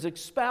Peter is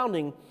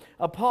expounding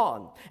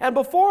upon. And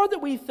before that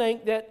we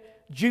think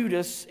that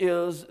Judas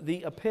is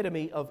the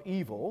epitome of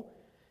evil,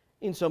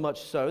 in so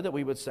much so that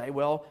we would say,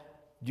 well,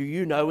 do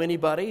you know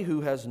anybody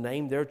who has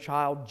named their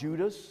child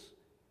Judas?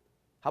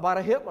 How about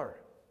a Hitler?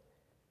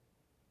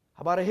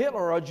 How about a Hitler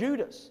or a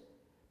Judas?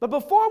 But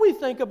before we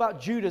think about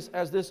Judas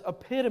as this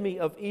epitome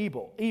of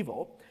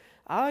evil,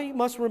 I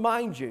must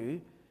remind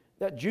you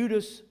that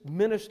Judas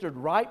ministered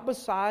right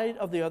beside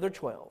of the other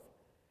 12.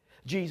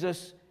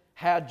 Jesus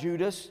had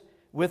Judas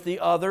with the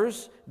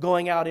others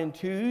going out in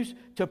twos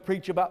to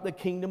preach about the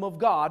kingdom of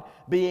God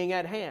being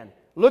at hand.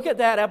 Look at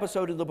that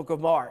episode in the book of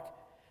Mark.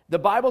 The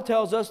Bible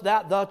tells us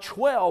that the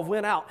 12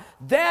 went out.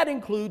 That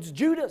includes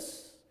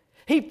Judas.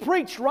 He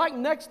preached right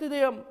next to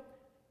them.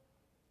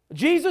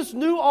 Jesus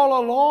knew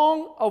all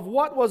along of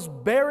what was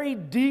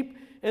buried deep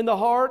in the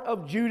heart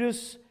of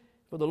Judas,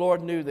 for the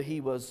Lord knew that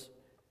he was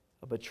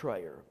a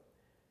betrayer.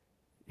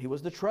 He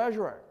was the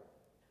treasurer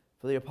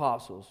for the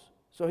apostles,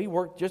 so he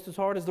worked just as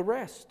hard as the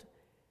rest.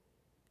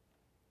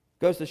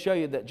 Goes to show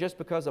you that just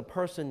because a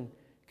person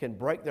can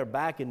break their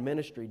back in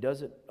ministry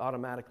doesn't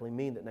automatically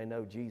mean that they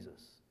know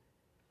Jesus.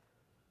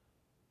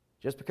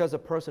 Just because a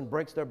person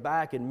breaks their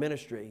back in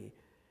ministry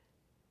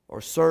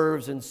or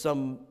serves in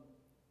some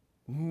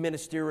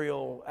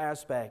ministerial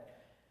aspect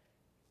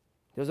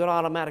doesn't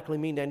automatically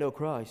mean they know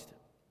Christ.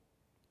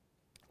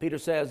 Peter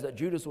says that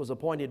Judas was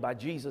appointed by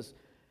Jesus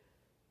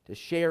to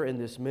share in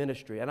this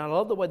ministry. And I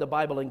love the way the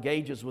Bible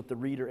engages with the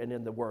reader and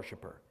in the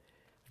worshiper.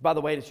 By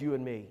the way, it's you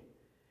and me.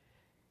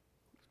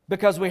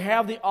 Because we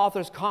have the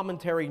author's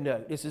commentary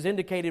note. This is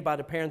indicated by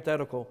the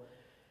parenthetical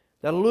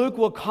that Luke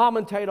will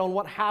commentate on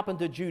what happened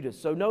to Judas.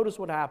 So notice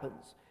what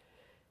happens.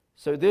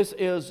 So this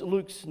is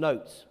Luke's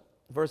notes,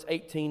 verse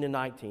 18 and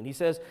 19. He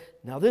says,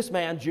 now this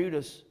man,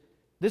 Judas,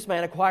 this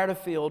man acquired a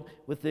field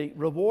with the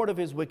reward of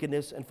his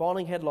wickedness, and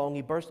falling headlong,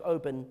 he burst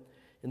open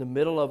in the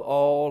middle of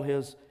all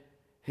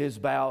his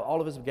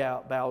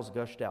bowels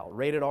gushed out.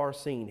 Rated R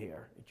scene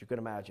here, that you can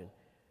imagine.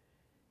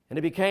 And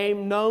it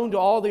became known to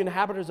all the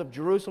inhabitants of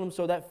Jerusalem,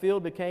 so that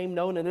field became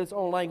known in its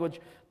own language,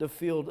 the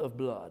field of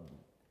blood.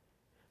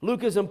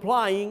 Luke is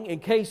implying, in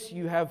case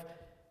you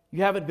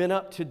haven't been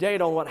up to date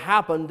on what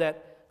happened,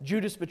 that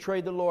Judas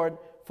betrayed the Lord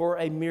for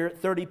a mere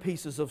 30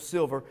 pieces of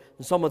silver.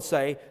 And some would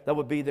say that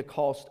would be the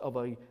cost of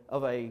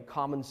a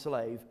common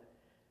slave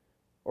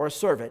or a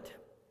servant.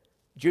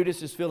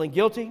 Judas is feeling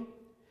guilty.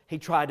 He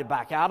tried to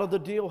back out of the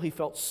deal. He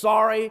felt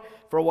sorry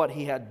for what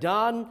he had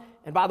done.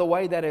 And by the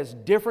way, that is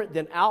different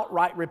than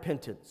outright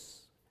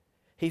repentance.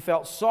 He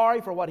felt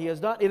sorry for what he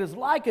has done. It is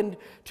likened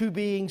to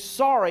being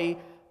sorry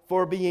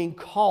for being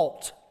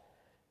caught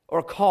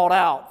or called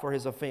out for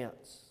his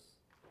offense.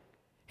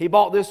 He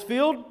bought this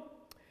field,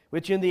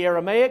 which in the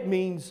Aramaic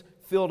means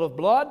field of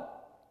blood.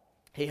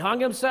 He hung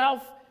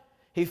himself.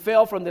 He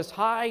fell from this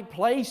high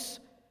place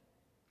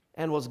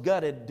and was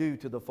gutted due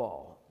to the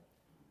fall.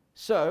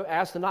 So,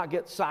 as to not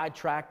get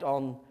sidetracked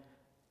on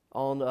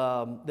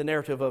the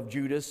narrative of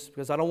Judas,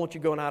 because I don't want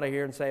you going out of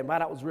here and saying, "Man,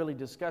 that was really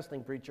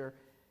disgusting, preacher,"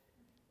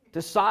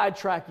 to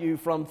sidetrack you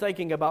from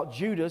thinking about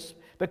Judas,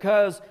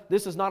 because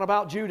this is not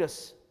about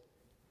Judas.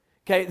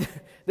 Okay,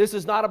 this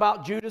is not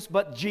about Judas,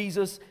 but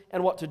Jesus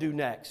and what to do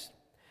next.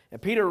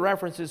 And Peter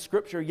references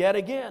Scripture yet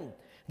again.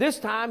 This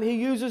time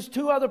he uses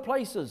two other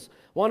places.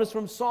 One is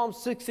from Psalm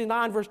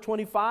 69, verse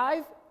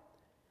 25.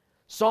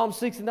 Psalm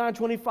 69,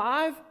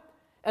 25.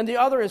 And the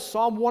other is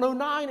Psalm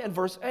 109 and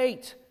verse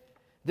 8.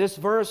 This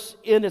verse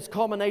in its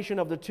culmination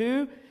of the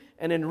two,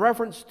 and in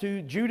reference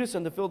to Judas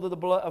and the field of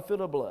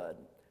blood.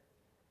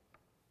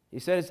 He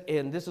says,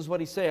 and this is what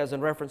he says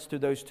in reference to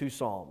those two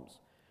Psalms.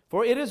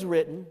 For it is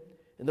written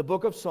in the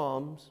book of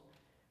Psalms,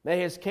 may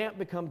his camp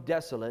become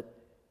desolate,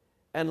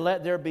 and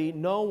let there be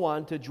no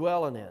one to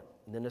dwell in it.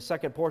 And then the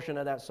second portion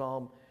of that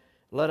Psalm,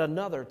 let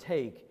another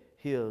take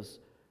his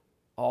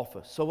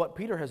office. So what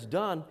Peter has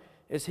done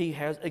is he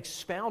has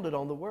expounded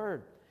on the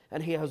word,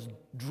 and he has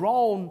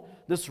drawn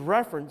this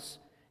reference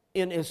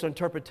in its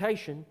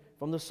interpretation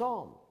from the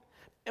psalm.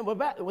 And with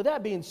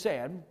that being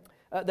said,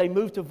 they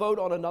moved to vote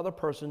on another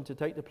person to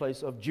take the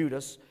place of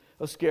Judas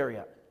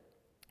Iscariot.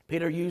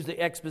 Peter used the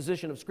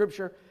exposition of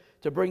Scripture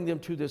to bring them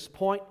to this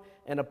point,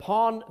 and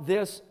upon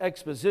this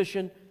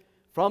exposition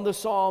from the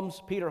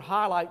Psalms, Peter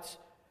highlights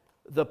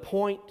the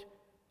point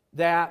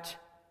that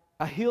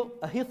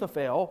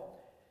Ahithophel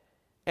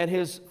and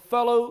his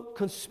fellow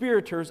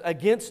conspirators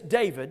against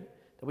David,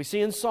 that we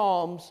see in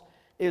Psalms,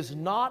 is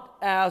not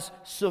as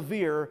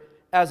severe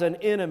as an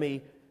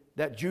enemy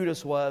that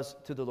Judas was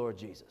to the Lord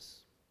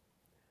Jesus.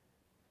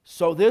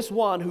 So this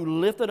one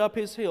who lifted up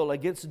his heel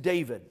against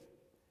David,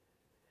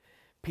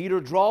 Peter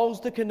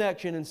draws the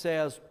connection and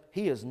says,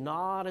 he is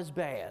not as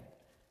bad.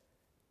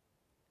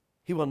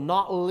 He will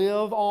not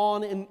live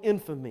on in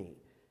infamy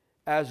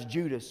as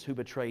Judas who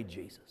betrayed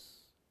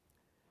Jesus.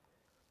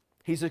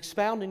 He's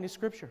expounding the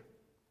Scripture.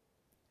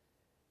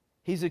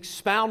 He's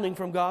expounding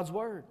from God's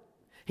Word.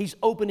 He's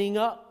opening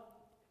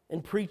up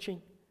and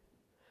preaching.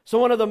 So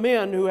one of the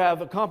men who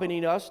have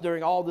accompanied us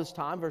during all this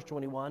time, verse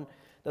 21,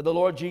 that the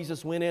Lord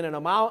Jesus went in and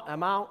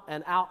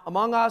out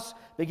among us,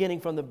 beginning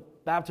from the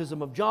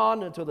baptism of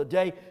John until the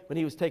day when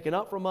He was taken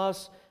up from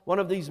us. One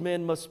of these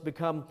men must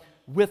become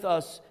with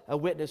us a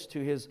witness to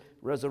His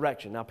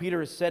resurrection. Now,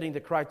 Peter is setting the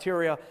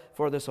criteria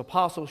for this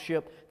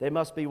apostleship. They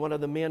must be one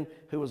of the men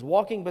who was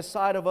walking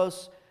beside of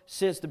us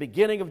since the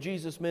beginning of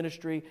Jesus'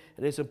 ministry.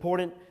 And it's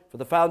important for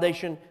the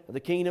foundation of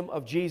the kingdom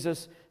of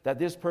Jesus that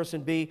this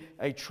person be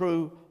a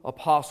true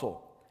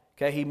apostle.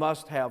 Okay, he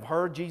must have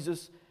heard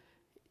Jesus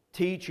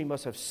teach. He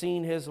must have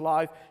seen His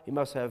life. He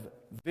must have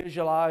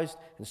visualized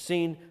and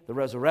seen the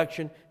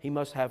resurrection. He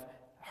must have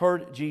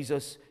heard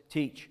Jesus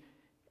teach.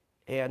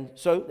 And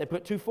so they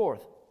put two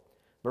forth.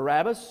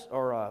 Barabbas,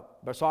 or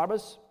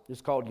Barsabas,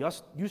 is called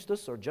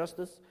Justus or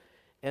Justus,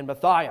 and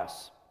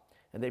Matthias.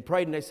 And they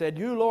prayed and they said,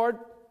 You, Lord,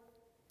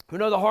 who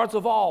know the hearts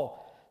of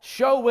all,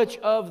 show which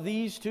of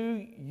these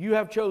two you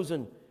have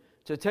chosen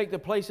to take the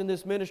place in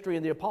this ministry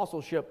and the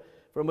apostleship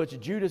from which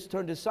Judas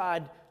turned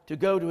aside to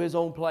go to his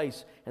own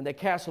place. And they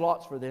cast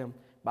lots for them.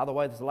 By the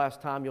way, this is the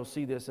last time you'll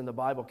see this in the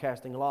Bible,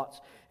 casting lots.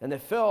 And they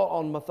fell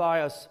on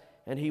Matthias,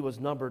 and he was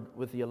numbered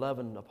with the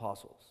 11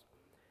 apostles.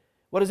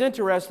 What is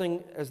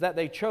interesting is that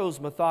they chose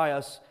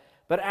Matthias,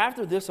 but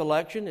after this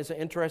election, it's an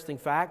interesting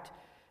fact,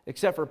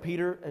 except for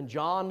Peter and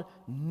John,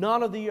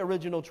 none of the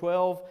original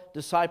 12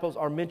 disciples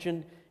are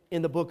mentioned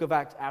in the book of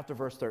Acts after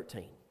verse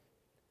 13.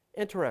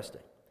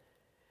 Interesting.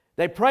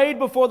 They prayed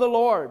before the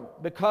Lord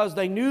because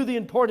they knew the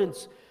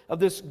importance of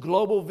this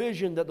global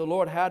vision that the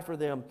Lord had for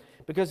them,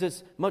 because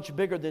it's much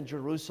bigger than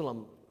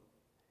Jerusalem.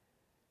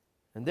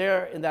 And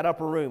there in that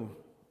upper room,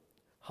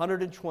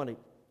 120,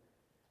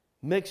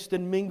 mixed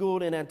and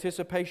mingled in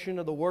anticipation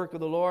of the work of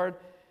the Lord.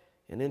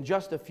 And in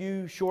just a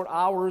few short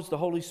hours, the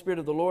Holy Spirit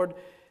of the Lord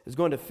is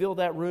going to fill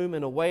that room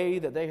in a way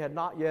that they had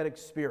not yet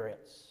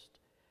experienced.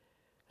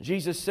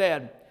 Jesus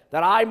said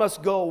that I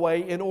must go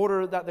away in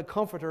order that the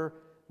Comforter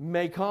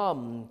may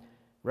come.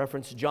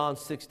 Reference John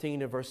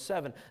 16 and verse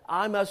 7.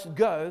 I must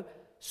go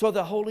so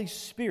the Holy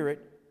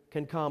Spirit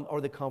can come, or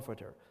the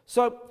Comforter.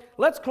 So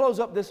let's close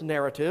up this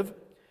narrative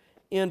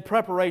in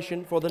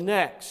preparation for the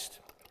next.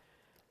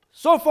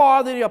 So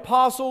far, the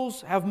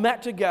apostles have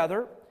met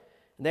together.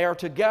 They are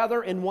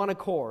together in one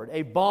accord,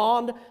 a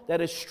bond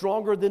that is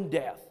stronger than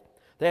death.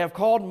 They have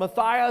called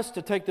Matthias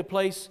to take the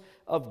place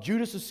of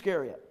Judas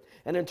Iscariot.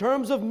 And in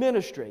terms of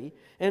ministry,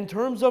 in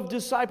terms of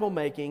disciple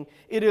making,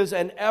 it is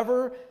an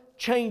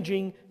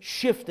ever-changing,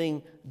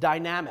 shifting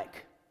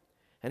dynamic.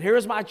 And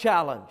here's my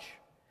challenge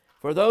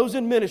for those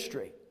in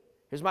ministry.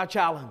 Here's my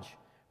challenge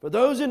for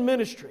those in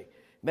ministry,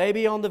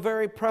 maybe on the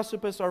very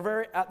precipice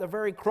or at the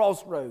very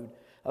crossroad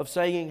of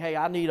saying, hey,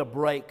 I need a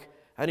break.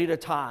 I need a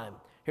time.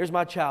 Here's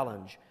my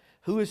challenge.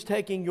 Who is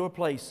taking your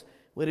place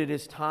when it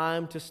is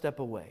time to step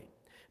away?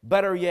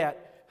 Better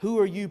yet, who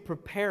are you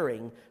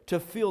preparing to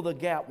fill the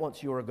gap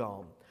once you are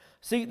gone?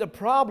 See, the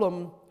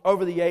problem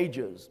over the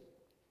ages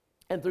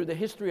and through the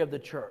history of the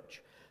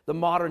church, the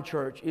modern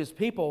church, is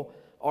people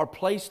are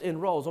placed in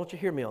roles. Don't you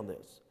hear me on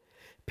this?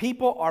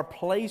 People are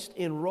placed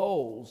in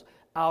roles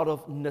out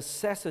of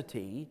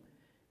necessity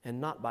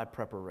and not by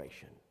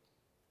preparation.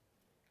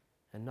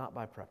 And not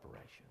by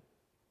preparation.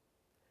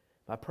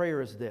 My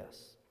prayer is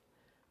this,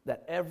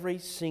 that every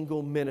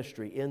single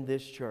ministry in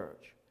this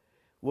church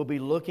will be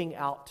looking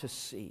out to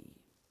see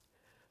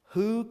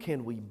who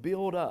can we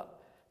build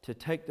up to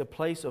take the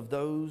place of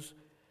those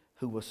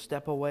who will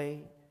step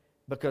away.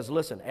 Because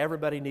listen,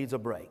 everybody needs a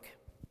break.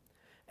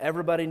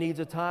 Everybody needs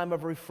a time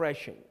of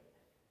refreshing.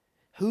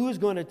 Who is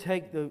going to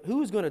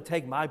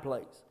take my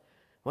place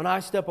when I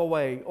step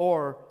away,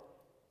 or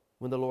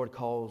when the Lord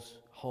calls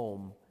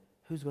home?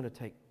 Who's going to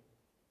take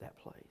that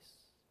place?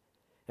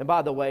 And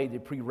by the way, the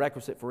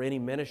prerequisite for any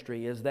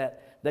ministry is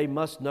that they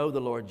must know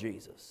the Lord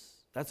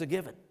Jesus. That's a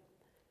given.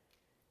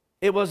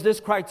 It was this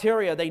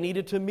criteria they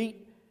needed to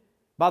meet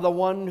by the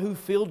one who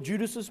filled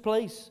Judas's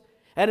place.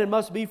 And it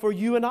must be for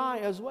you and I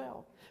as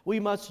well. We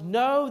must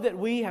know that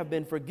we have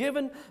been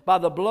forgiven by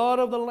the blood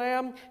of the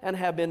Lamb and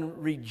have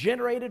been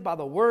regenerated by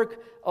the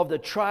work of the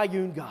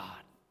triune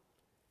God.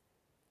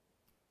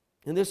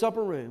 In this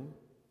upper room,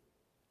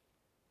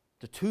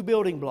 the two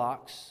building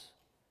blocks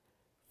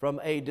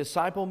from a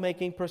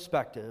disciple-making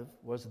perspective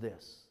was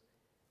this: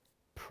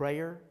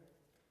 prayer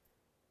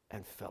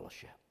and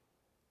fellowship.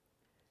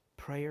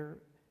 Prayer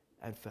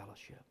and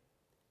fellowship.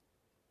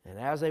 And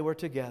as they were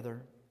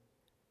together,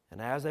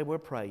 and as they were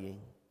praying,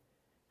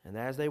 and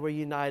as they were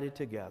united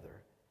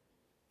together,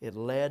 it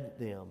led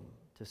them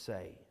to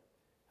say,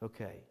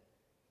 okay,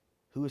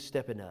 who is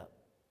stepping up?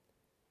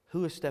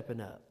 Who is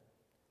stepping up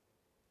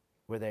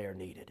where they are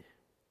needed?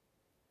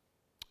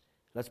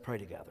 Let's pray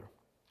together.